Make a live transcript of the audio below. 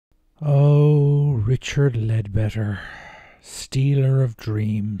Oh, Richard Ledbetter, stealer of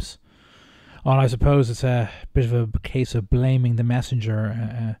dreams. Well, I suppose it's a bit of a case of blaming the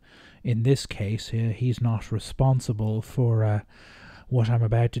messenger. In this case, he's not responsible for what I'm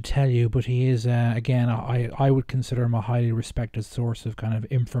about to tell you, but he is, again, I would consider him a highly respected source of kind of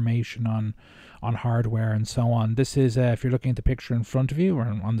information on hardware and so on. This is, if you're looking at the picture in front of you or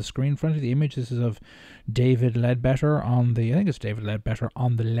on the screen in front of you, the image, this is of David Ledbetter on the, I think it's David Ledbetter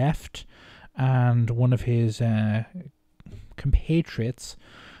on the left, and one of his compatriots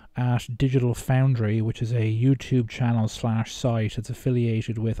at Digital Foundry, which is a YouTube channel / site. It's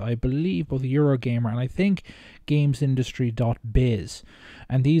affiliated with, I believe, both Eurogamer and I think GamesIndustry.biz.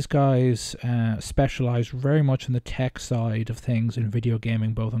 And these guys specialize very much in the tech side of things in video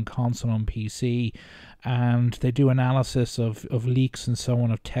gaming, both on console and PC. And they do analysis of leaks and so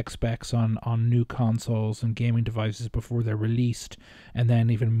on of tech specs on new consoles and gaming devices before they're released, and then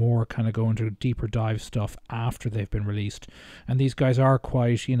even more kind of go into deeper dive stuff after they've been released. And these guys are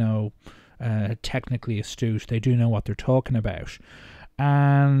quite, technically astute. They do know what they're talking about.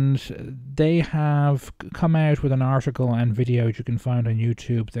 And they have come out with an article and video you can find on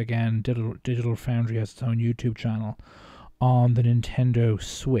YouTube. Again, Digital Foundry has its own YouTube channel on the Nintendo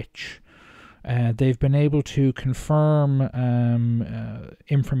Switch. They've been able to confirm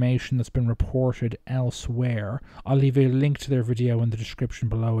information that's been reported elsewhere. I'll leave a link to their video in the description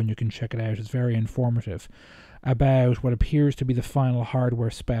below and you can check it out. It's very informative about what appears to be the final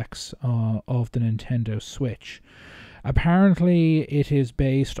hardware specs of the Nintendo Switch. Apparently, it is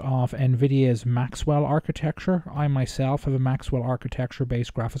based off NVIDIA's Maxwell architecture. I myself have a Maxwell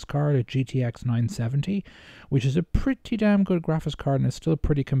architecture-based graphics card, a GTX 970, which is a pretty damn good graphics card and it's still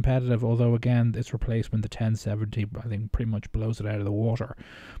pretty competitive, although, again, its replacement, the 1070, I think pretty much blows it out of the water.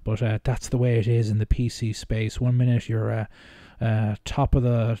 But that's the way it is in the PC space. One minute you're top of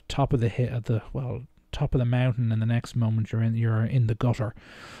the mountain, and the next moment you're in the gutter.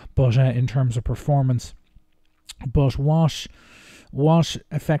 But in terms of performance, but what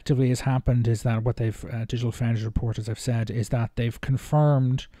effectively has happened is that what they've Digital Foundry reporters have said is that they've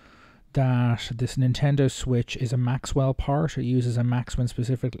confirmed that this Nintendo Switch is a Maxwell part. It uses a Maxwell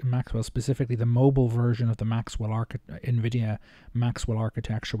specifically the mobile version of the NVIDIA Maxwell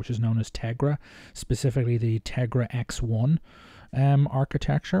architecture, which is known as Tegra, specifically the Tegra X1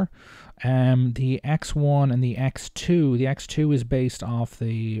 architecture. The X1 and the X2. The X2 is based off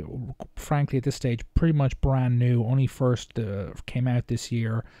the, frankly at this stage, pretty much brand new, only first came out this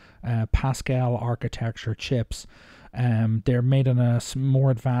year, Pascal architecture chips. They're made on a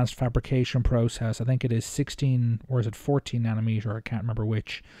more advanced fabrication process. I think it is 16 or is it 14 nanometer, I can't remember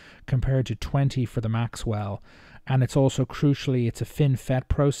which, compared to 20 for the Maxwell. And it's also, crucially, it's a FinFET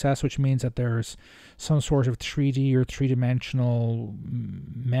process, which means that there's some sort of 3D or three-dimensional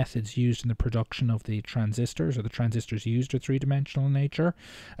methods used in the production of the transistors, or the transistors used are three-dimensional in nature.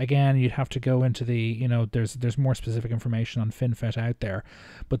 Again, you'd have to go into the, there's more specific information on FinFET out there.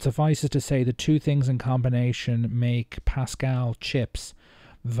 But suffice it to say, the two things in combination make Pascal chips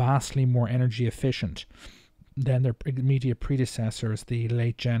vastly more energy efficient than their immediate predecessors, the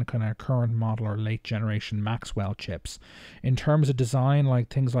late gen kind of current model or late generation Maxwell chips. In terms of design, like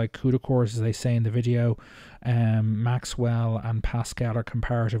things like CUDA cores, as they say in the video, Maxwell and Pascal are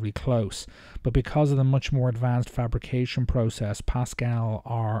comparatively close, but because of the much more advanced fabrication process, Pascal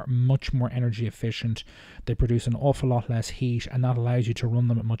are much more energy efficient. They produce an awful lot less heat, and that allows you to run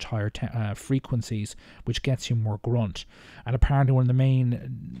them at much higher frequencies, which gets you more grunt. And apparently one of the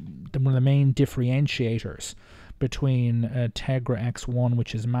main differentiators between Tegra X1,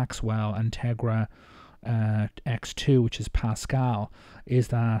 which is Maxwell, and Tegra X2, which is Pascal, is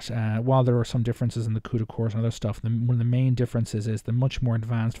that while there are some differences in the CUDA cores and other stuff, one of the main differences is the much more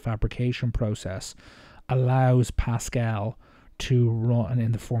advanced fabrication process allows Pascal to run,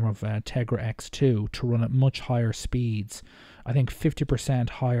 in the form of Tegra X2, to run at much higher speeds. I think 50%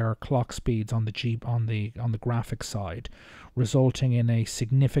 higher clock speeds on the graphics side, resulting in a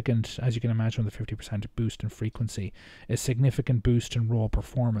significant, as you can imagine, with a 50% boost in frequency, a significant boost in raw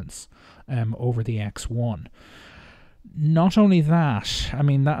performance over the X1. Not only that,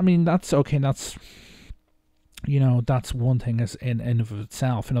 that's okay. That's that's one thing as in of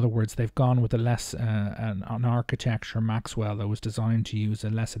itself. In other words, they've gone with a less an architecture Maxwell that was designed to use a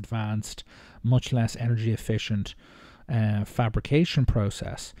less advanced, much less energy efficient fabrication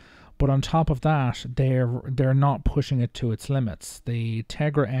process. But on top of that, they're not pushing it to its limits. The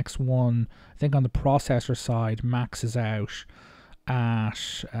Tegra X1, I think on the processor side, maxes out at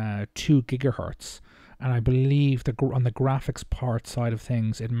 2 gigahertz. and I believe on the graphics part side of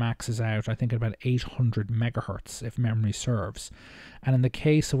things, it maxes out, I think, at about 800 megahertz, if memory serves. And in the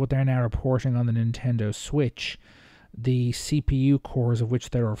case of what they're now reporting on the Nintendo Switch, the CPU cores, of which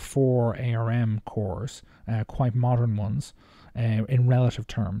there are 4 ARM cores, quite modern ones in relative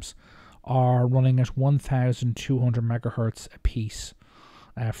terms, are running at 1,200 megahertz a piece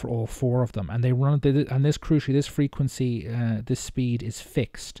for all 4 of them. And they run, and this crucially, this frequency, this speed is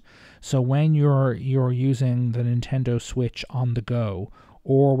fixed. So when you're using the Nintendo Switch on the go,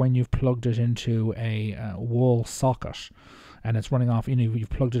 or when you've plugged it into a wall socket, and it's running off,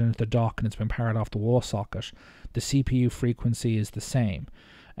 you've plugged it into the dock and it's been powered off the wall socket, the CPU frequency is the same.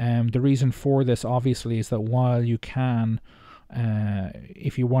 The reason for this, obviously, is that while you can,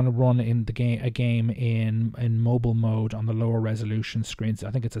 if you want to run in a game in mobile mode on the lower resolution screens,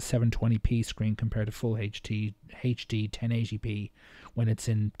 I think it's a 720p screen compared to full HD 1080p when it's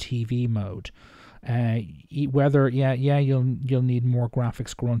in TV mode. Whether you'll need more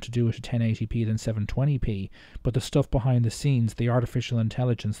graphics grunt to do it at 1080p than 720p, but the stuff behind the scenes, the artificial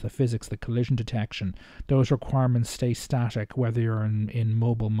intelligence, the physics, the collision detection, those requirements stay static whether you're in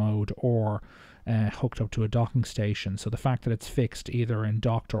mobile mode or hooked up to a docking station. So the fact that it's fixed either in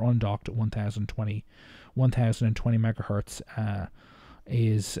docked or undocked at 1020 megahertz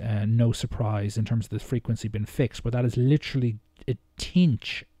is no surprise in terms of the frequency being fixed, but that is literally a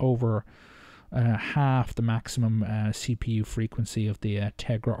tinge over half the maximum CPU frequency of the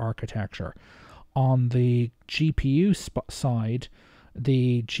Tegra architecture. On the GPU side,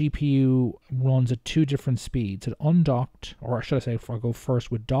 the GPU runs at 2 different speeds. At undocked, or should I say, if I go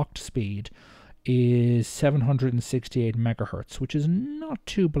first with docked speed, is 768 megahertz, which is not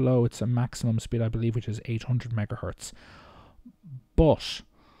too below its maximum speed, I believe, which is 800 megahertz. But,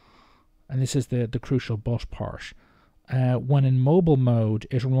 and this is the crucial but part, when in mobile mode,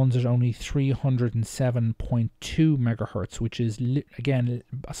 it runs at only 307.2 megahertz, which is, again,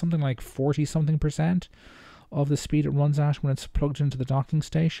 something like 40-something% of the speed it runs at when it's plugged into the docking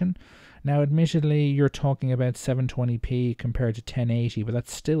station. Now, admittedly, you're talking about 720p compared to 1080, but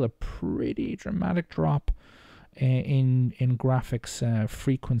that's still a pretty dramatic drop in graphics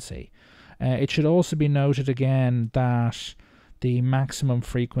frequency. It should also be noted again that the maximum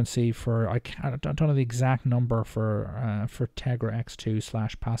frequency for, I don't know the exact number for Tegra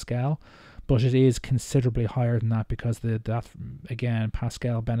X2/Pascal, but it is considerably higher than that because that again,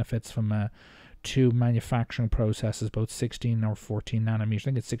 Pascal benefits from 2 manufacturing processes, both 16 or 14 nanometer, I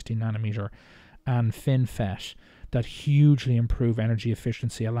think it's 16 nanometer, and FinFET, that hugely improve energy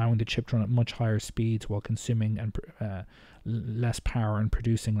efficiency, allowing the chip to run at much higher speeds while consuming less power and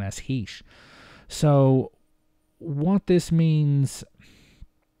producing less heat. So what this means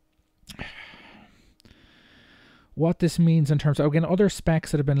in terms of, again, other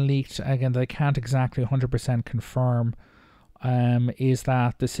specs that have been leaked, again, they can't exactly 100% confirm, is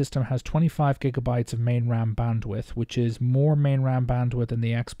that the system has 25 gigabytes of main RAM bandwidth, which is more main RAM bandwidth than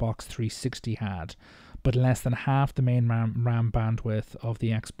the Xbox 360 had, but less than half the main RAM bandwidth of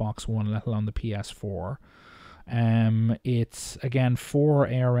the Xbox One, let alone the PS4. It's, again, 4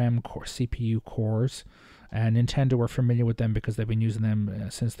 ARM CPU cores. Nintendo were familiar with them because they've been using them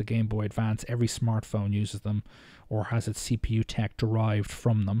since the Game Boy Advance. Every smartphone uses them or has its CPU tech derived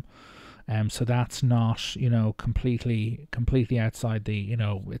from them. So that's not, completely outside the,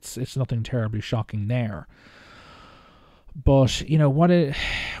 it's nothing terribly shocking there. But, what it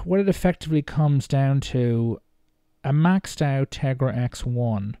effectively comes down to, a maxed out Tegra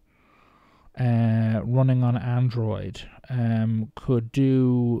X1 running on Android could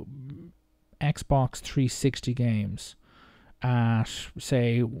do Xbox 360 games at,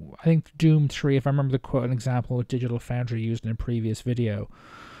 say, I think Doom 3, if I remember the quote, an example that Digital Foundry used in a previous video,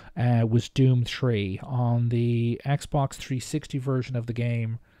 was Doom 3. On the Xbox 360 version of the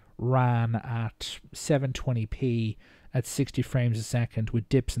game, ran at 720p at 60 frames a second with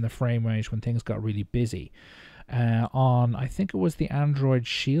dips in the frame rate when things got really busy. On, I think it was the Android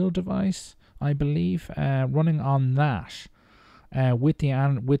Shield device, I believe, running on that, with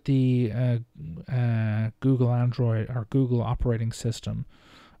the Google Android or Google operating system,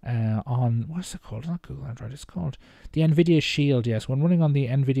 on, what's it called? Not Google Android, it's called the NVIDIA Shield. Yes, when running on the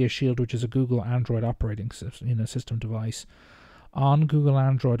NVIDIA Shield, which is a Google Android operating system device, on Google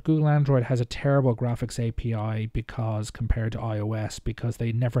Android has a terrible graphics API because compared to iOS, because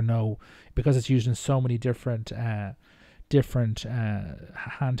they never know, because it's used in so many different handhelds,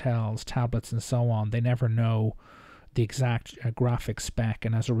 tablets, and so on. They never know the exact graphic spec,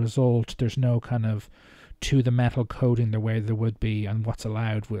 and as a result, there's no kind of to the metal coating the way there would be and what's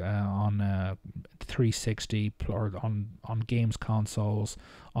allowed on 360 or on games consoles,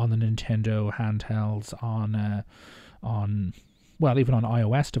 on the Nintendo handhelds, on well, even on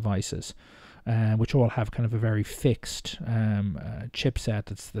iOS devices, which all have kind of a very fixed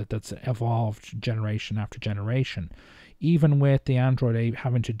chipset that's evolved generation after generation. Even with the Android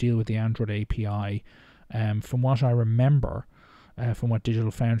having to deal with the Android API, from what I remember, from what Digital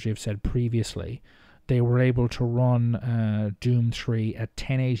Foundry have said previously, they were able to run Doom 3 at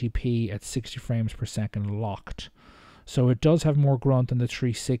 1080p at 60 frames per second locked. So it does have more grunt than the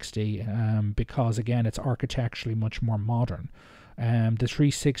 360 because, again, it's architecturally much more modern. The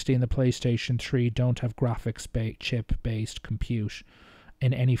 360 and the PlayStation 3 don't have graphics chip-based compute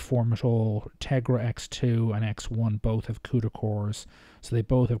in any form at all. Tegra X2 and X1 both have CUDA cores, so they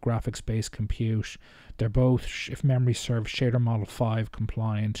both have graphics-based compute. They're both, if memory serves, Shader Model 5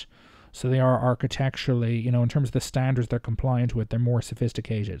 compliant. So they are architecturally, you know, in terms of the standards they're compliant with, they're more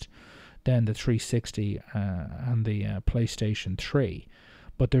sophisticated than the 360 and the PlayStation 3.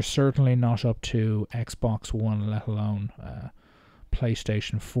 But they're certainly not up to Xbox One, let alone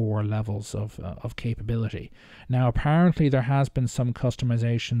PlayStation 4 levels of capability. Now, apparently there has been some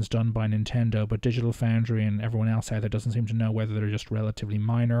customizations done by Nintendo, but Digital Foundry and everyone else out there doesn't seem to know whether they're just relatively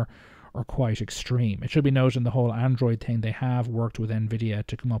minor or quite extreme. It should be noted in the whole Android thing, they have worked with NVIDIA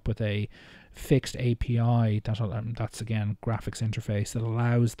to come up with a fixed API that's again graphics interface that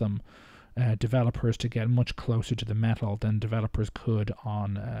allows them developers to get much closer to the metal than developers could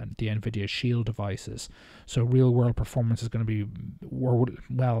on the NVIDIA Shield devices. So real world performance is going to be, well,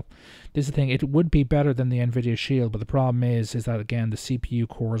 this is the thing, it would be better than the NVIDIA Shield, but the problem is that again the CPU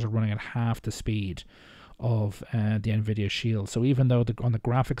cores are running at half the speed of the NVIDIA Shield. So even though on the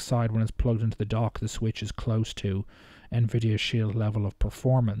graphics side, when it's plugged into the dock, the switch is close to NVIDIA Shield level of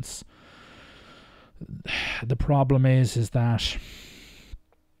performance, the problem is that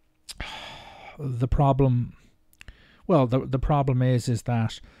the problem is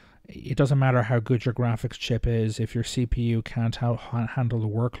that it doesn't matter how good your graphics chip is if your CPU can't handle the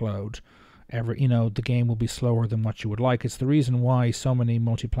workload. The game will be slower than what you would like. It's the reason why so many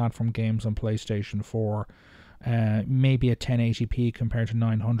multi-platform games on PlayStation 4 maybe at 1080p compared to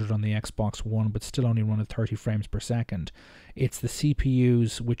 900 on the Xbox One, but still only run at 30 frames per second. It's the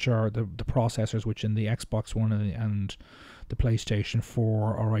CPUs, which are the processors, which in the Xbox One and the PlayStation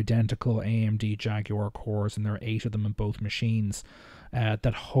 4 are identical AMD Jaguar cores, and there are 8 of them in both machines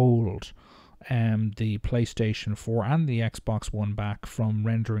that hold the PlayStation 4 and the Xbox One back from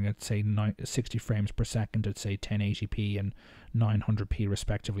rendering at say 60 frames per second at say 1080p and 900p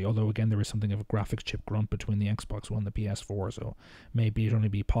respectively, although again there is something of a graphics chip grunt between the Xbox One and the PS4, so maybe it'd only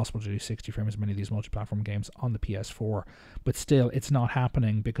be possible to do 60 frames as many of these multi-platform games on the PS4, but still it's not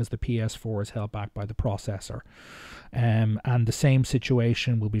happening because the PS4 is held back by the processor. And the same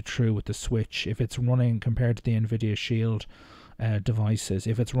situation will be true with the Switch. If it's running, compared to the NVIDIA Shield devices,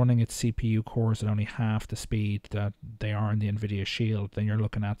 if it's running its CPU cores at only half the speed that they are in the NVIDIA Shield, then you're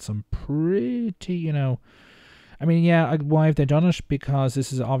looking at some pretty, why have they done it? Because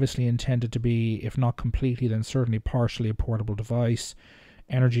this is obviously intended to be, if not completely, then certainly partially a portable device.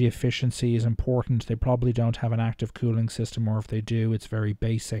 Energy efficiency is important. They probably don't have an active cooling system, or if they do, it's very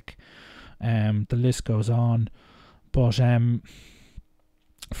basic. The list goes on. But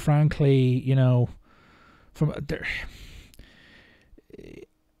frankly, from there,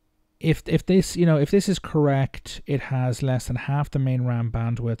 if this is correct, it has less than half the main RAM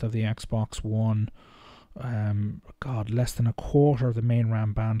bandwidth of the Xbox One. Less than a quarter of the main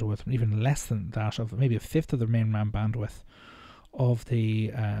RAM bandwidth, even less than that, of maybe a fifth of the main RAM bandwidth of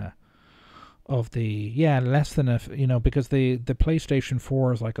the less than because the PlayStation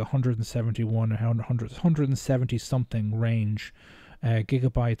 4 is like 171 or 170 something range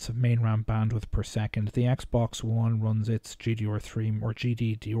gigabytes of main RAM bandwidth per second. The Xbox One runs its GDDR3 or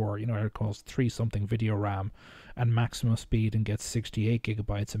GDDR, it calls 3 something video RAM and maximum speed and gets 68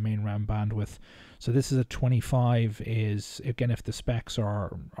 gigabytes of main RAM bandwidth. So this is a 25 is, again, if the specs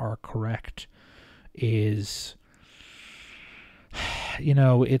are correct, is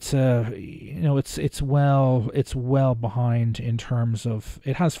it's well behind in terms of,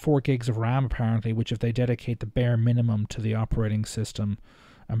 it has 4 gigs of RAM apparently, which if they dedicate the bare minimum to the operating system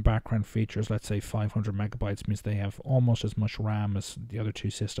and background features, let's say 500 megabytes, means they have almost as much RAM as the other 2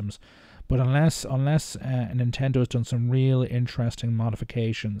 systems. But unless Nintendo has done some real interesting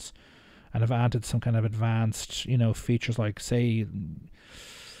modifications and have added some kind of advanced features, like say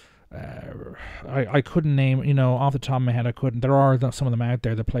I couldn't name, off the top of my head, I couldn't. There are some of them out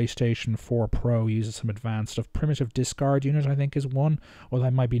there. The PlayStation 4 Pro uses some advanced stuff. Primitive discard unit, I think, is one, or I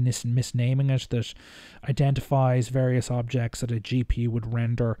might be misnaming it, that identifies various objects that a GPU would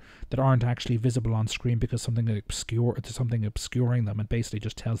render that aren't actually visible on screen because something obscuring them, and basically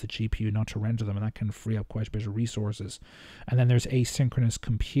just tells the GPU not to render them, and that can free up quite a bit of resources. And then there's asynchronous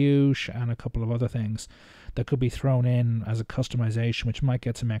compute and a couple of other things that could be thrown in as a customization, which might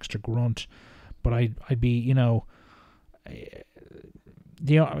get some extra grunt. But I'd be, in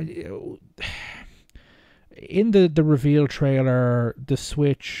the reveal trailer, the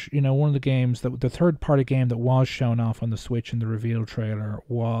Switch, one of the games, the third-party game that was shown off on the Switch in the reveal trailer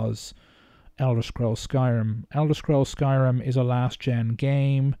was Elder Scrolls Skyrim. Elder Scrolls Skyrim is a last-gen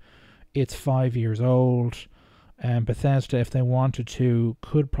game. It's 5 years old. Bethesda, if they wanted to,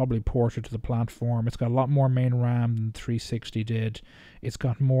 could probably port it to the platform. It's got a lot more main RAM than 360 did. It's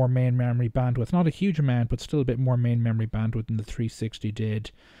got more main memory bandwidth. Not a huge amount, but still a bit more main memory bandwidth than the 360 did.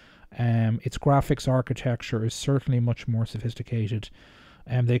 Its graphics architecture is certainly much more sophisticated.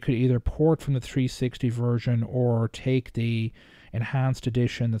 They could either port from the 360 version or take the enhanced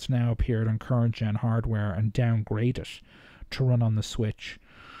edition that's now appeared on current gen hardware and downgrade it to run on the Switch.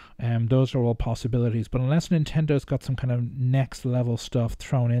 Those are all possibilities, but unless Nintendo's got some kind of next level stuff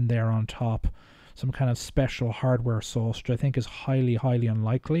thrown in there on top, some kind of special hardware sauce, which I think is highly, highly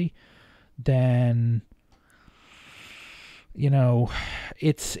unlikely, then,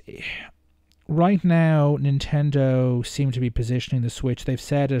 it's... Right now, Nintendo seem to be positioning the Switch. They've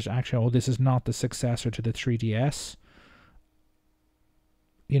said it, actually, this is not the successor to the 3DS.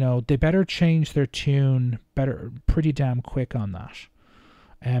 They better change their tune pretty damn quick on that.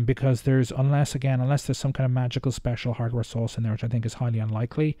 Because unless there's some kind of magical special hardware sauce in there, which I think is highly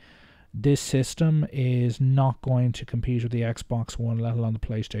unlikely, this system is not going to compete with the Xbox One, let alone the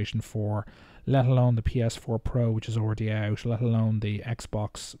PlayStation 4, let alone the PS4 Pro, which is already out, let alone the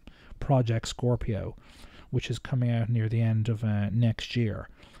Xbox Project Scorpio, which is coming out near the end of next year.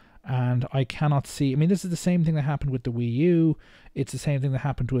 And I cannot see... this is the same thing that happened with the Wii U. It's the same thing that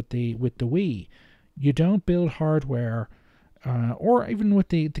happened with the Wii. You don't build hardware... or even with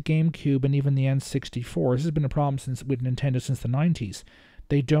the GameCube and even the N64. This has been a problem with Nintendo since the 90s.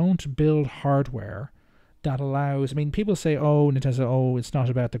 They don't build hardware that allows... people say, Nintendo, it's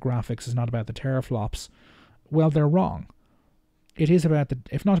not about the graphics, it's not about the teraflops. Well, they're wrong. It is about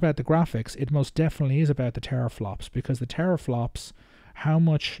if not about the graphics, it most definitely is about the teraflops, because the teraflops, how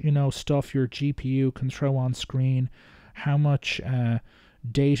much, stuff your GPU can throw on screen, how much...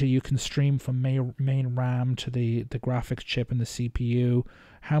 data you can stream from main RAM to the graphics chip and the CPU,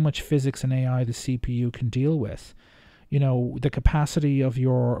 how much physics and AI the CPU can deal with. The capacity of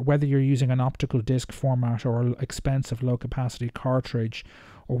whether you're using an optical disc format or an expensive low capacity cartridge,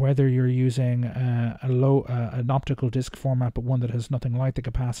 or whether you're using an optical disc format but one that has nothing like the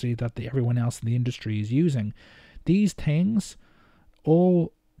capacity that everyone else in the industry is using. These things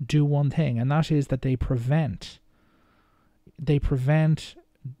all do one thing, and that is that they prevent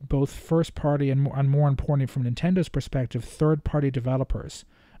both first-party and more importantly from Nintendo's perspective, third-party developers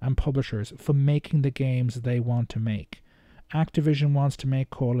and publishers from making the games they want to make. Activision wants to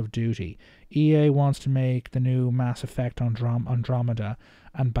make Call of Duty. EA wants to make the new Mass Effect Andromeda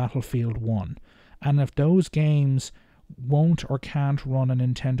and Battlefield 1. And if those games won't or can't run on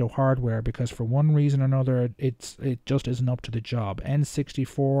Nintendo hardware because for one reason or another it just isn't up to the job.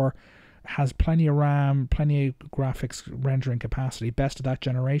 N64 has plenty of RAM, plenty of graphics rendering capacity, best of that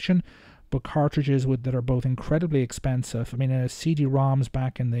generation, but cartridges that are both incredibly expensive. CD-ROMs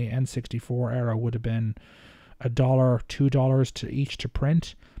back in the N64 era would have been $1, $2 each to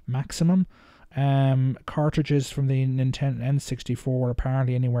print, maximum. Cartridges from the Nintendo N64 were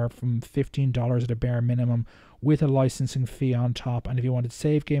apparently anywhere from $15 at a bare minimum, with a licensing fee on top, and if you wanted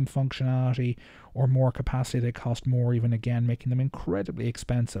save game functionality or more capacity, they cost more, even again, making them incredibly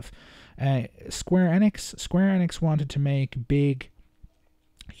expensive. Square Enix wanted to make big,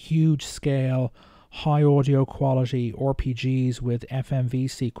 huge scale, high audio quality RPGs with FMV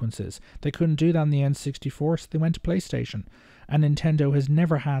sequences. They couldn't do that on the N64, so they went to PlayStation. And Nintendo has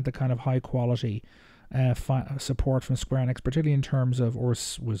never had the kind of high quality support from Square Enix, particularly in terms of, or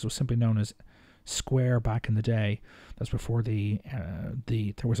was simply known as Square back in the day. That's before there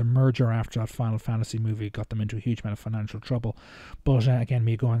was a merger after that Final Fantasy movie got them into a huge amount of financial trouble. But again,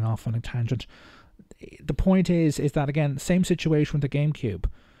 me going off on a tangent. The point is that, again, same situation with the GameCube.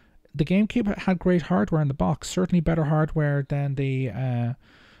 The GameCube had great hardware in the box, certainly better hardware than the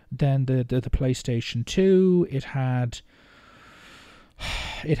PlayStation 2. It had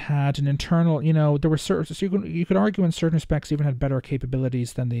It had an internal, there were certain, so you could argue in certain respects even had better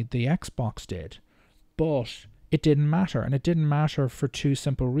capabilities than the Xbox did, but it didn't matter, and it didn't matter for two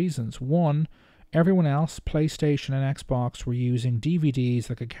simple reasons. One, everyone else, PlayStation and Xbox, were using DVDs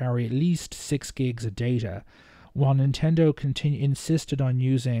that could carry at least 6 gigs of data, while Nintendo insisted on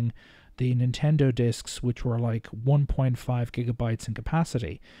using the Nintendo discs, which were like 1.5 gigabytes in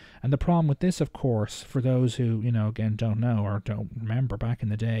capacity. And the problem with this, of course, for those who, again, don't know or don't remember back in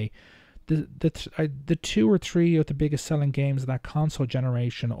the day, the 2 or 3 of the biggest selling games of that console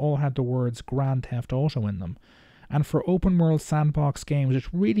generation all had the words Grand Theft Auto in them. And for open world sandbox games,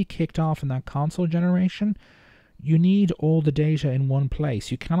 which really kicked off in that console generation, you need all the data in one place.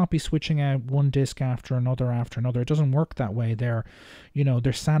 You cannot be switching out one disc after another after another. It doesn't work that way. They're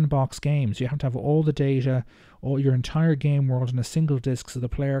sandbox games. You have to have all the data, all your entire game world in a single disc, so the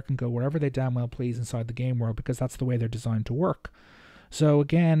player can go wherever they damn well please inside the game world, because that's the way they're designed to work. So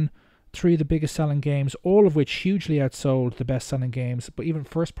again, 3 of the biggest selling games, all of which hugely outsold the best selling games, but even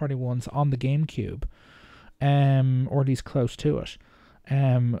first party ones on the GameCube, or at least close to it.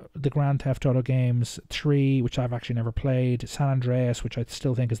 The Grand Theft Auto games, 3, which I've actually never played, San Andreas, which I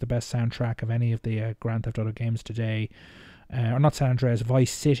still think is the best soundtrack of any of the Grand Theft Auto games today, or not San Andreas,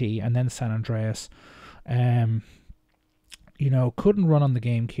 Vice City, and then San Andreas, couldn't run on the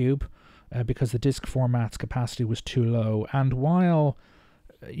GameCube because the disc format's capacity was too low. And while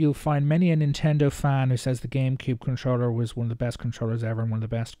you'll find many a Nintendo fan who says the GameCube controller was one of the best controllers ever and one of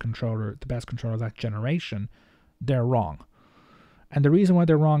the best controller of that generation, they're wrong. And the reason why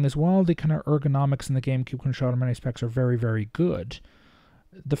they're wrong is, while the kind of ergonomics in the GameCube controller in many respects are very, very good,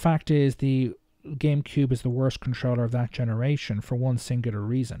 the fact is the GameCube is the worst controller of that generation for one singular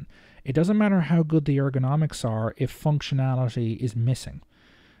reason. It doesn't matter how good the ergonomics are if functionality is missing.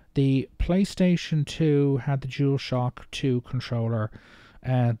 The PlayStation 2 had the DualShock 2 controller.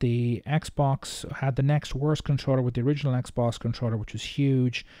 The Xbox had the next worst controller with the original Xbox controller, which was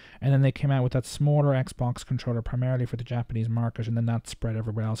huge, and then they came out with that smaller Xbox controller primarily for the Japanese market, and then that spread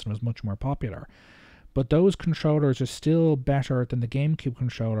everywhere else and was much more popular. But those controllers are still better than the GameCube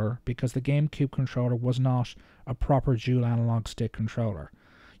controller, because the GameCube controller was not a proper dual analog stick controller.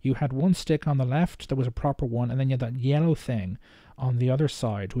 You had one stick on the left that was a proper one, and then you had that yellow thing on the other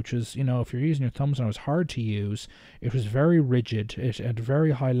side, which was, if you're using your thumbs on it, was hard to use. It was very rigid. It had a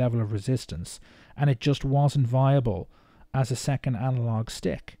very high level of resistance, and it just wasn't viable as a second analog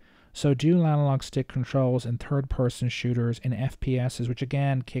stick. So dual analog stick controls in third-person shooters, in FPSs, which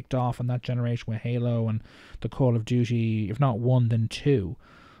again kicked off in that generation with Halo and the Call of Duty, if not 1, then 2,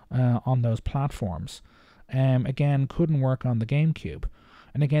 on those platforms, again, couldn't work on the GameCube.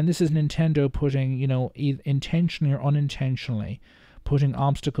 And again, this is Nintendo putting, intentionally or unintentionally, putting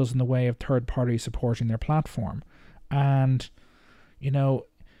obstacles in the way of third parties supporting their platform. And,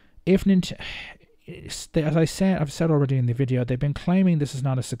 if Nintendo, as I've said already in the video, they've been claiming this is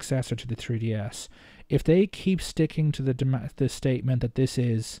not a successor to the 3DS. If they keep sticking to the statement that this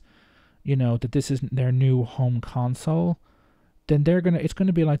is, that this is their new home console, then it's going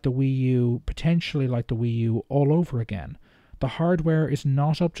to be like the Wii U, potentially like the Wii U all over again. The hardware is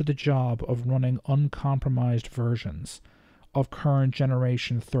not up to the job of running uncompromised versions of current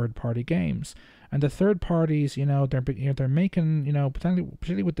generation third-party games. And the third parties, they're making,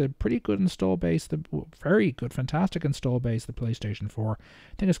 particularly with the pretty good install base, the very good, fantastic install base, the PlayStation 4.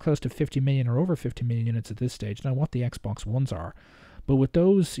 I think it's close to 50 million or over 50 million units at this stage. Now, what the Xbox Ones are. But with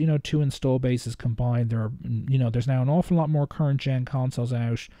those, 2 install bases combined, there's now an awful lot more current gen consoles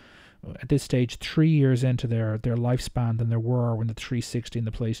out at this stage, 3 years into their lifespan than there were when the 360 and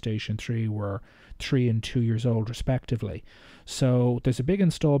the PlayStation 3 were 3 and 2 years old respectively. So there's a big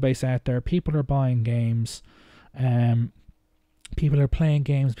install base out there. People are buying games, people are playing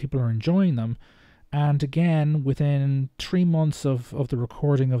games, people are enjoying them. And again, within 3 months of the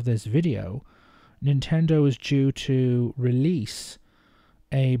recording of this video, Nintendo is due to release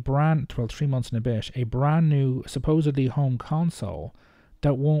 3 months and a bit, a brand new supposedly home console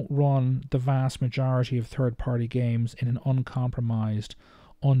that won't run the vast majority of third-party games in an uncompromised,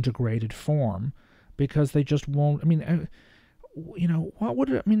 undegraded form, because they just won't. I mean, what would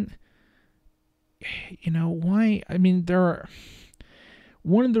it? I mean, why? I mean, there are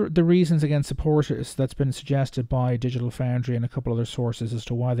one of the reasons against support that's been suggested by Digital Foundry and a couple other sources as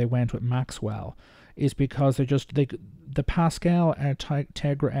to why they went with Maxwell is because the Pascal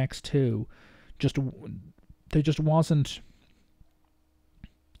Tegra X2 just wasn't.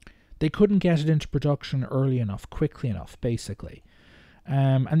 They couldn't get it into production early enough, quickly enough, basically.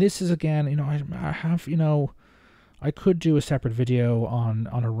 And this is again, I have, I could do a separate video on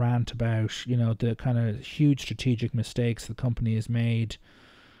a rant about, you know, the kind of huge strategic mistakes the company has made.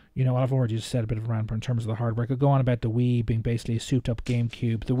 You know, I've already just said a bit of a rant in terms of the hardware. I could go on about the Wii being basically a souped-up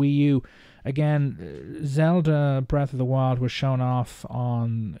GameCube. The Wii U, again, Zelda Breath of the Wild was shown off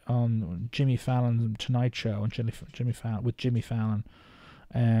on Jimmy Fallon's Tonight Show and Jimmy Fallon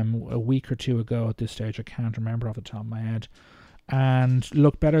a week or two ago at this stage. I can't remember off the top of my head. And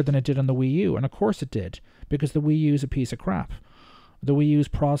looked better than it did on the Wii U. And of course it did, because the Wii U is a piece of crap. The Wii U's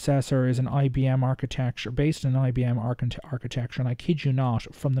processor is an IBM architecture, based on an IBM architecture, and I kid you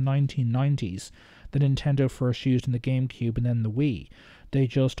not, from the 1990s, that Nintendo first used in the GameCube and then the Wii. They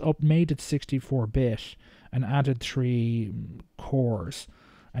just made it 64-bit and added 3 cores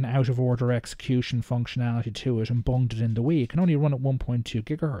and out-of-order execution functionality to it and bunged it in the Wii. It can only run at 1.2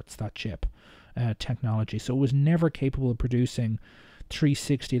 gigahertz, that chip technology, so it was never capable of producing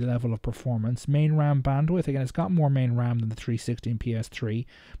 360 level of performance. Main RAM bandwidth, again, it's got more main RAM than the 360 and PS3,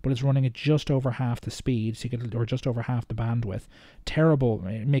 but it's running at just over half the speed, so you get, or just over half the bandwidth. Terrible,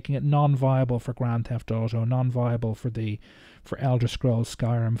 making it non-viable for Grand Theft Auto, non-viable for Elder Scrolls,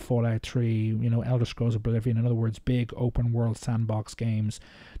 Skyrim, Fallout 3, you know, Elder Scrolls Oblivion. In other words, big open world sandbox games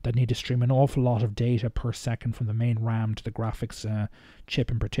that need to stream an awful lot of data per second from the main RAM to the graphics chip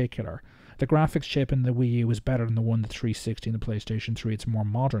in particular. The graphics chip in the Wii U was better than the one, the 360 and the PlayStation 3. It's more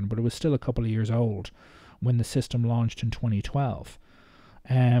modern, but it was still a couple of years old when the system launched in 2012.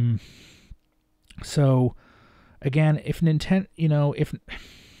 So, again, if Nintendo, you know, if,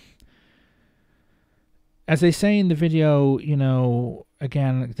 as they say in the video, you know,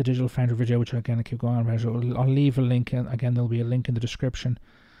 again, the Digital Foundry video, which again I keep going on about, I'll leave a link, and again, there'll be a link in the description.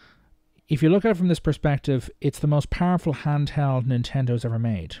 If you look at it from this perspective, it's the most powerful handheld Nintendo's ever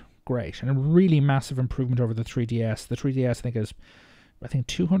made. Great, and a really massive improvement over the 3DS. The 3DS, I think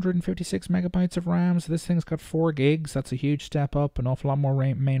 256 megabytes of RAM. So this thing's got 4 gigs. That's a huge step up. An awful lot more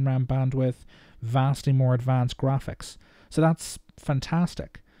main RAM bandwidth. Vastly more advanced graphics. So that's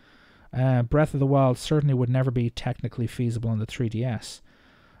fantastic. Breath of the Wild certainly would never be technically feasible on the 3DS.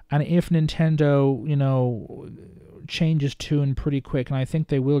 And if Nintendo, you know, changes tune pretty quick, and I think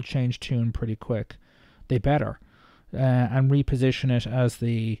they will change tune pretty quick, they better, and reposition it as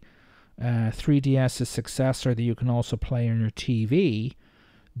the 3DS's successor that you can also play on your TV,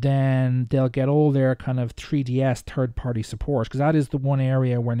 then they'll get all their kind of 3DS third-party support, because that is the one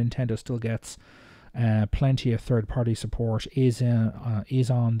area where Nintendo still gets plenty of third-party support, is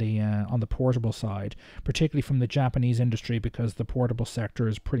on the portable side, particularly from the Japanese industry, because the portable sector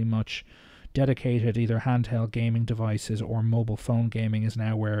is pretty much dedicated either handheld gaming devices or mobile phone gaming is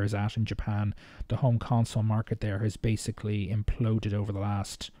now where it's at in Japan. The home console market there has basically imploded over the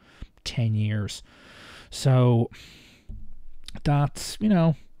last 10 years. So that's, you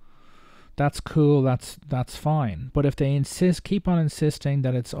know, that's cool, that's fine. But if they keep on insisting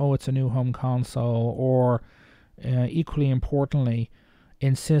that it's a new home console, or equally importantly,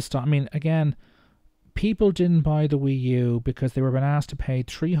 insist on, I mean, again, people didn't buy the Wii U because they were being asked to pay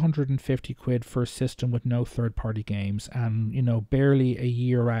 350 quid for a system with no third-party games, and, you know, barely a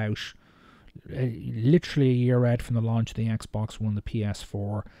year out, literally a year out from the launch of the Xbox One, the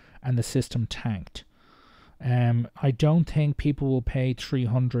PS4, and the system tanked. I don't think people will pay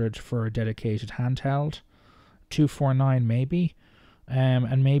 300 for a dedicated handheld. 249 maybe.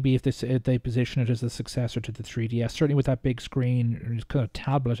 And maybe if they position it as the successor to the 3DS, certainly with that big screen, it's kind of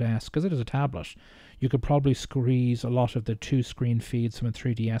tablet-esque, because it is a tablet, you could probably squeeze a lot of the 2-screen feeds from a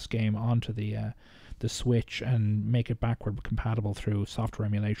 3DS game onto the Switch and make it backward compatible through software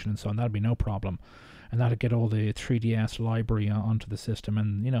emulation and so on. That'd be no problem. And that'd get all the 3DS library onto the system.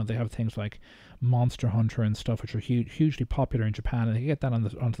 And, you know, they have things like Monster Hunter and stuff, which are hugely popular in Japan, and they get that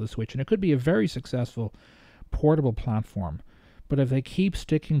onto the Switch. And it could be a very successful portable platform. But if they keep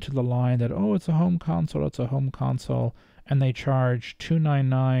sticking to the line that, oh, it's a home console, and they charge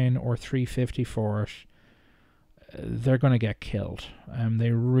 $299 or $350 for it, they're going to get killed.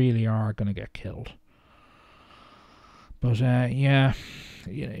 They really are going to get killed. But yeah,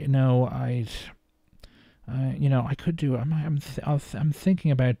 you know, I could do. I'm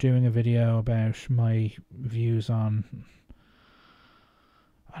thinking about doing a video about my views on.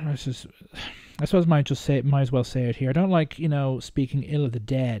 I don't know, I suppose might as well say it here. I don't like, you know, speaking ill of the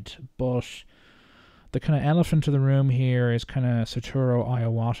dead, but the kind of elephant in the room here is kind of Satoru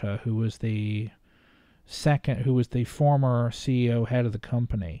Iwata, who was the former CEO, head of the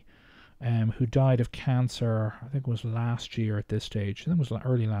company, who died of cancer. I think it was last year at this stage. I think it was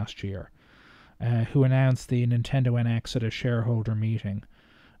early last year. Who announced the Nintendo NX at a shareholder meeting,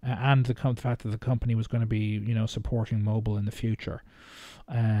 and the fact that the company was going to be, you know, supporting mobile in the future,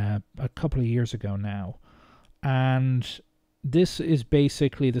 a couple of years ago now. And this is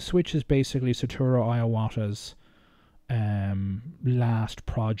basically, the Switch is basically Satoru Iwata's last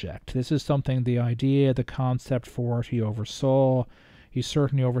project. This is something, the idea, the concept for it, he oversaw. He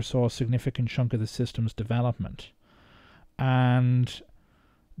certainly oversaw a significant chunk of the system's development. And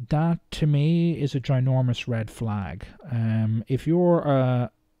that, to me, is a ginormous red flag. If you're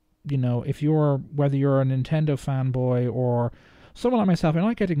if you're, whether you're a Nintendo fanboy or someone like myself, and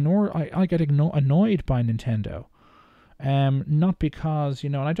I get annoyed by Nintendo. Not because,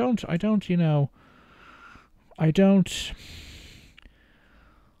 and I don't,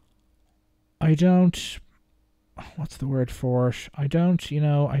 what's the word for it? I don't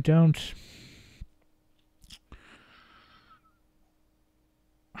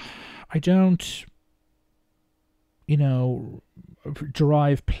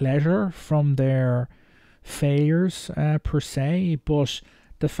derive pleasure from their failures per se, but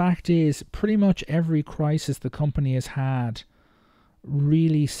the fact is, pretty much every crisis the company has had,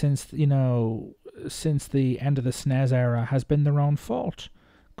 really since the end of the SNES era, has been their own fault.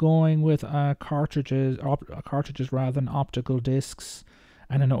 Going with cartridges rather than optical discs,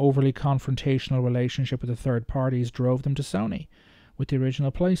 and an overly confrontational relationship with the third parties drove them to Sony. With the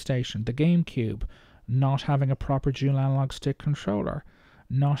original PlayStation, the GameCube, not having a proper dual analog stick controller,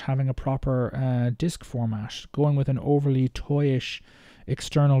 not having a proper disc format, going with an overly toyish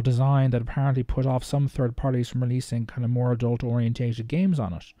external design that apparently put off some third parties from releasing kind of more adult orientated games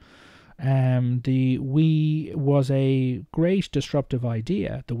on it. The Wii was a great disruptive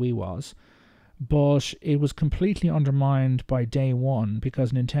idea, the Wii was, but it was completely undermined by day one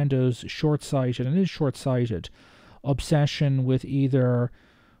because Nintendo's short-sighted obsession with either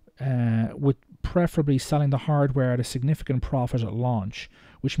with preferably selling the hardware at a significant profit at launch,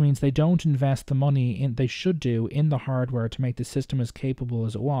 which means they don't invest the money they should do in the hardware to make the system as capable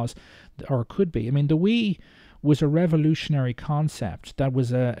as it was or could be. I mean, the Wii was a revolutionary concept that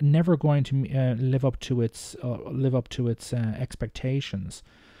was never going to live up to its expectations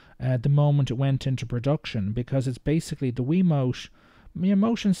the moment it went into production, because it's basically the Wiimote.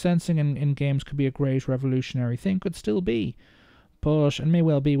 Motion sensing in games could be a great revolutionary thing, could still be, but and may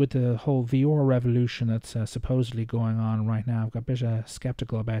well be with the whole VR revolution that's supposedly going on right now. I've got a bit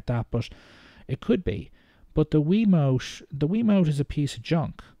skeptical about that, but it could be. But the Wiimote is a piece of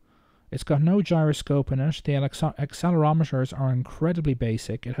junk. It's got no gyroscope in it. The accelerometers are incredibly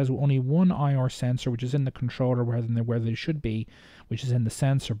basic. It has only one IR sensor, which is in the controller rather than where they should be, which is in the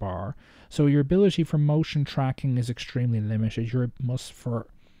sensor bar. So your ability for motion tracking is extremely limited.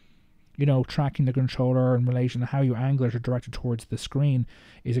 Tracking the controller in relation to how you angle it or direct it towards the screen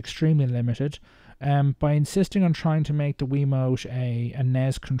is extremely limited. By insisting on trying to make the Wiimote a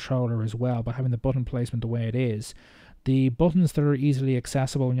NES controller as well, by having the button placement the way it is, the buttons that are easily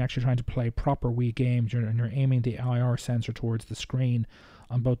accessible when you're actually trying to play proper Wii games and you're aiming the IR sensor towards the screen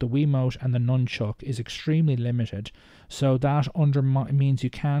on both the Wiimote and the Nunchuk is extremely limited. So that means you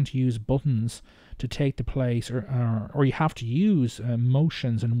can't use buttons to take the place, or you have to use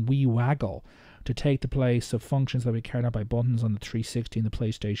motions and Wii waggle to take the place of functions that we carried out by buttons on the 360 and the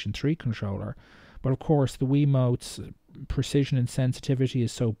PlayStation 3 controller. But of course, the Wiimote's precision and sensitivity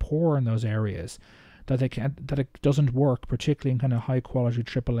is so poor in those areas that it doesn't work, particularly in kind of high quality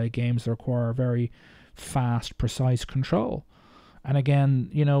AAA games that require very fast, precise control. And again,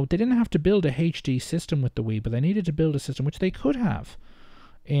 they didn't have to build a HD system with the Wii, but they needed to build a system which they could have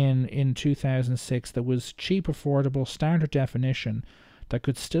in 2006 that was cheap, affordable, standard definition, that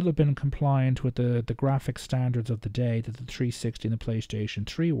could still have been compliant with the graphic standards of the day that the 360 and the PlayStation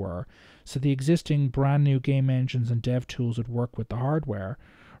 3 were. So the existing brand new game engines and dev tools would work with the hardware,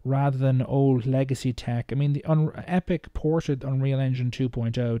 rather than old legacy tech. I mean, the Epic ported Unreal Engine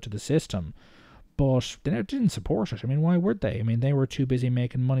 2.0 to the system, but they didn't support it. I mean, why would they? I mean, they were too busy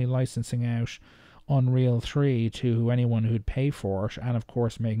making money licensing out Unreal 3 to anyone who'd pay for it, and of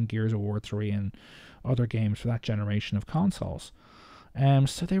course making Gears of War 3 and other games for that generation of consoles.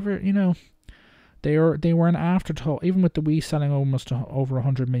 So they were, they were an afterthought. Even with the Wii selling almost over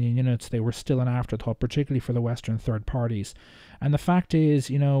 100 million units, they were still an afterthought, particularly for the Western third parties. And the fact is,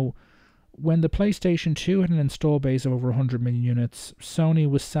 when the PlayStation 2 had an install base of over 100 million units, Sony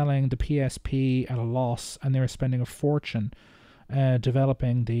was selling the PSP at a loss, and they were spending a fortune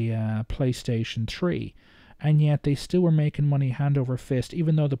developing the PlayStation 3. And yet they still were making money hand over fist,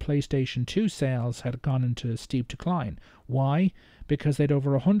 even though the PlayStation 2 sales had gone into steep decline. Why? Because they'd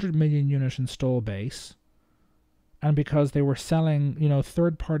over 100 million unit install base, and because they were selling,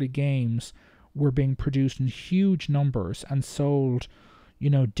 third-party games were being produced in huge numbers and sold,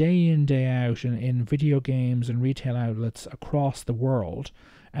 day in, day out in video games and retail outlets across the world.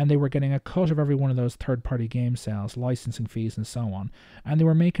 And they were getting a cut of every one of those third-party game sales, licensing fees and so on. And they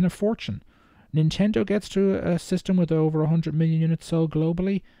were making a fortune. Nintendo gets to a system with over 100 million units sold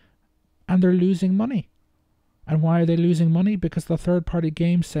globally, and they're losing money. And why are they losing money? Because the third-party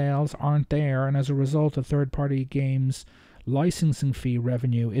game sales aren't there, and as a result, the third-party games licensing fee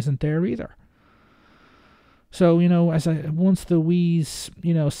revenue isn't there either. So, once the Wii's,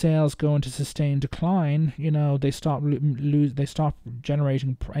 sales go into sustained decline, they stop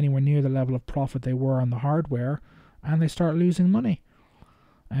generating anywhere near the level of profit they were on the hardware, and they start losing money.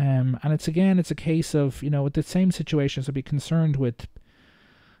 And it's a case of, with the same situations I'd be concerned with,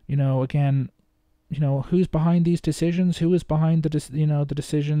 who's behind these decisions? Who is behind the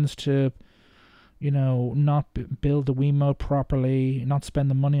decisions to, not build the Wiimote properly, not spend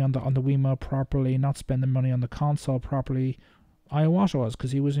the money on the Wiimote properly, not spend the money on the console properly? Iwata was,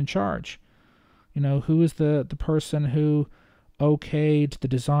 because he was in charge. Who is the person who okayed the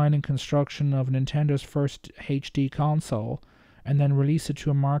design and construction of Nintendo's first HD console and then released it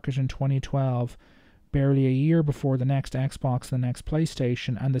to a market in 2012, barely a year before the next Xbox and the next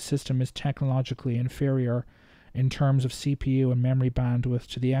PlayStation, and the system is technologically inferior in terms of CPU and memory bandwidth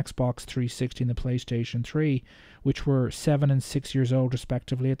to the Xbox 360 and the PlayStation 3, which were 7 and 6 years old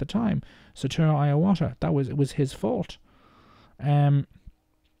respectively at the time. Satoru Iwata, it was his fault.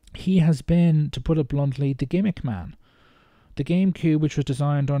 He has been, to put it bluntly, the gimmick man. The GameCube, which was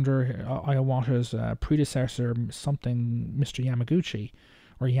designed under Iwata's predecessor, something Mr. Yamaguchi,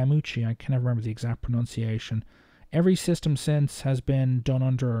 or Yamuchi, I can never remember the exact pronunciation. Every system since has been done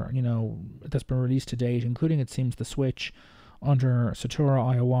under, that's been released to date, including, it seems, the Switch, under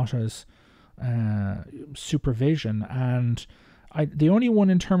Satoru Iwata's supervision. And the only one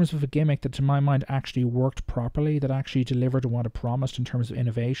in terms of a gimmick that, to my mind, actually worked properly, that actually delivered on what it promised in terms of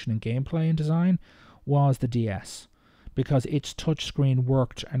innovation and gameplay and design, was the DS. Because its touchscreen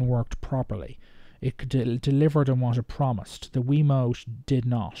worked and worked properly. It delivered on what it promised. The Wiimote did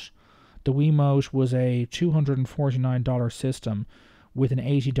not. The Wiimote was a $249 system with an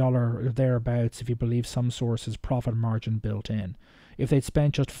 $80 thereabouts, if you believe some sources, profit margin built in. If they'd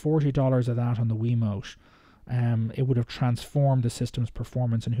spent just $40 of that on the Wiimote, it would have transformed the system's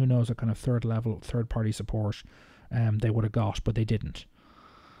performance, and who knows what kind of third-party support they would have got, but they didn't.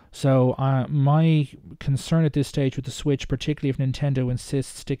 So my concern at this stage with the Switch, particularly if Nintendo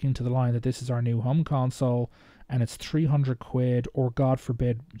insists sticking to the line that this is our new home console and it's 300 quid, or God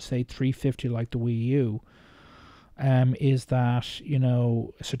forbid, say 350 like the Wii U, is that,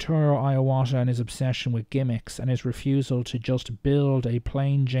 Satoru Iwata and his obsession with gimmicks and his refusal to just build a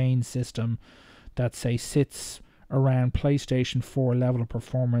plain Jane system that, say, sits around PlayStation 4 level of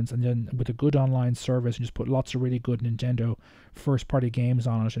performance, and then with a good online service, and just put lots of really good Nintendo first-party games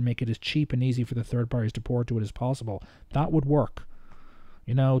on it and make it as cheap and easy for the third parties to port to it as possible. That would work.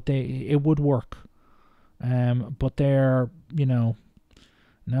 It would work. But they're, no,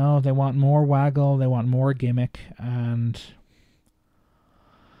 they want more waggle, they want more gimmick, and,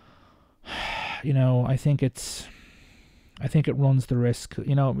 I think it runs the risk.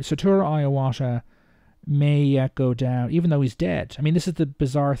 Satoru Iwata may yet go down, even though he's dead. I mean, this is the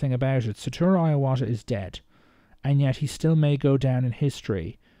bizarre thing about it. Satoru Iwata is dead, and yet he still may go down in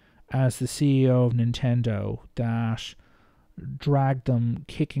history as the CEO of Nintendo that dragged them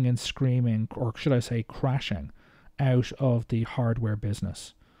kicking and screaming, or should I say crashing, out of the hardware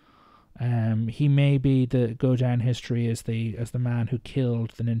business. He may go down history as the man who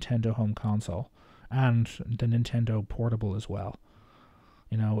killed the Nintendo home console and the Nintendo portable as well.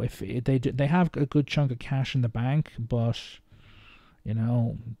 If they have a good chunk of cash in the bank, but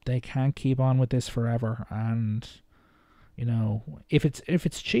they can't keep on with this forever. And if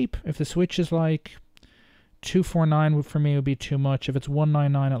it's cheap, if the Switch is like $249 for me would be too much. If it's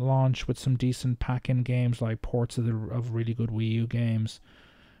 $199 at launch with some decent pack-in games like ports of really good Wii U games,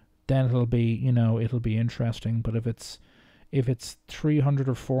 then it'll be interesting. But if it's 300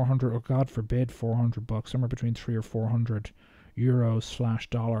 or 400, or God forbid $400, somewhere between 300 or 400 euros /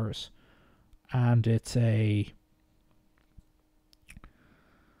 dollars, and it's not a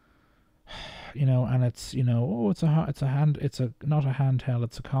handheld,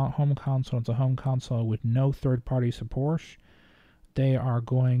 it's a home console. It's a home console with no third-party support. They are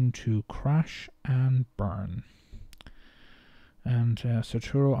going to crash and burn, and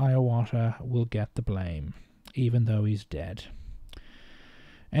Satoru Iwata will get the blame, even though he's dead.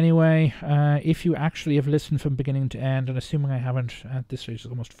 Anyway, if you actually have listened from beginning to end, and assuming I haven't, at this stage, it's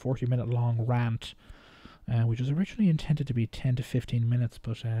almost 40-minute long rant, which was originally intended to be 10 to 15 minutes,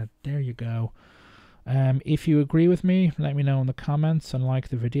 but there you go. If you agree with me, let me know in the comments and like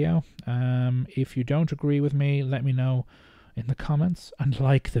the video. If you don't agree with me, let me know in the comments and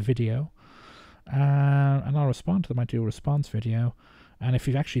like the video. And I'll respond to them. I do a response video. And if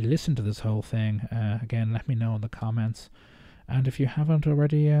you've actually listened to this whole thing, again, let me know in the comments. And if you haven't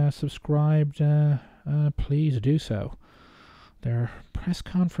already subscribed, please do so. Their press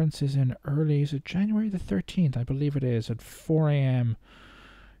conference is in is it January the 13th? I believe it is, at 4 a.m.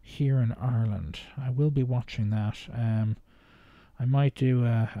 here in Ireland. I will be watching that. I might do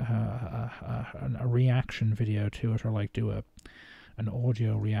a reaction video to it, or like do an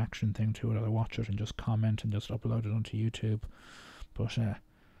audio reaction thing to it. I'll watch it and just comment and just upload it onto YouTube. But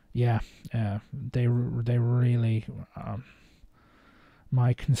yeah, they really.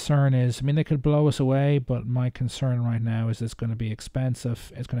 My concern is, I mean, they could blow us away, but my concern right now is it's going to be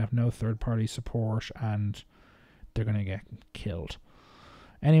expensive. It's going to have no third-party support, and they're going to get killed.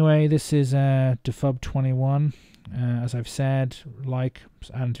 Anyway, this is Defub21. As I've said, like,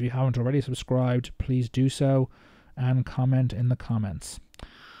 and if you haven't already subscribed, please do so, and comment in the comments.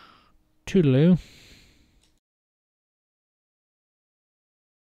 Toodaloo.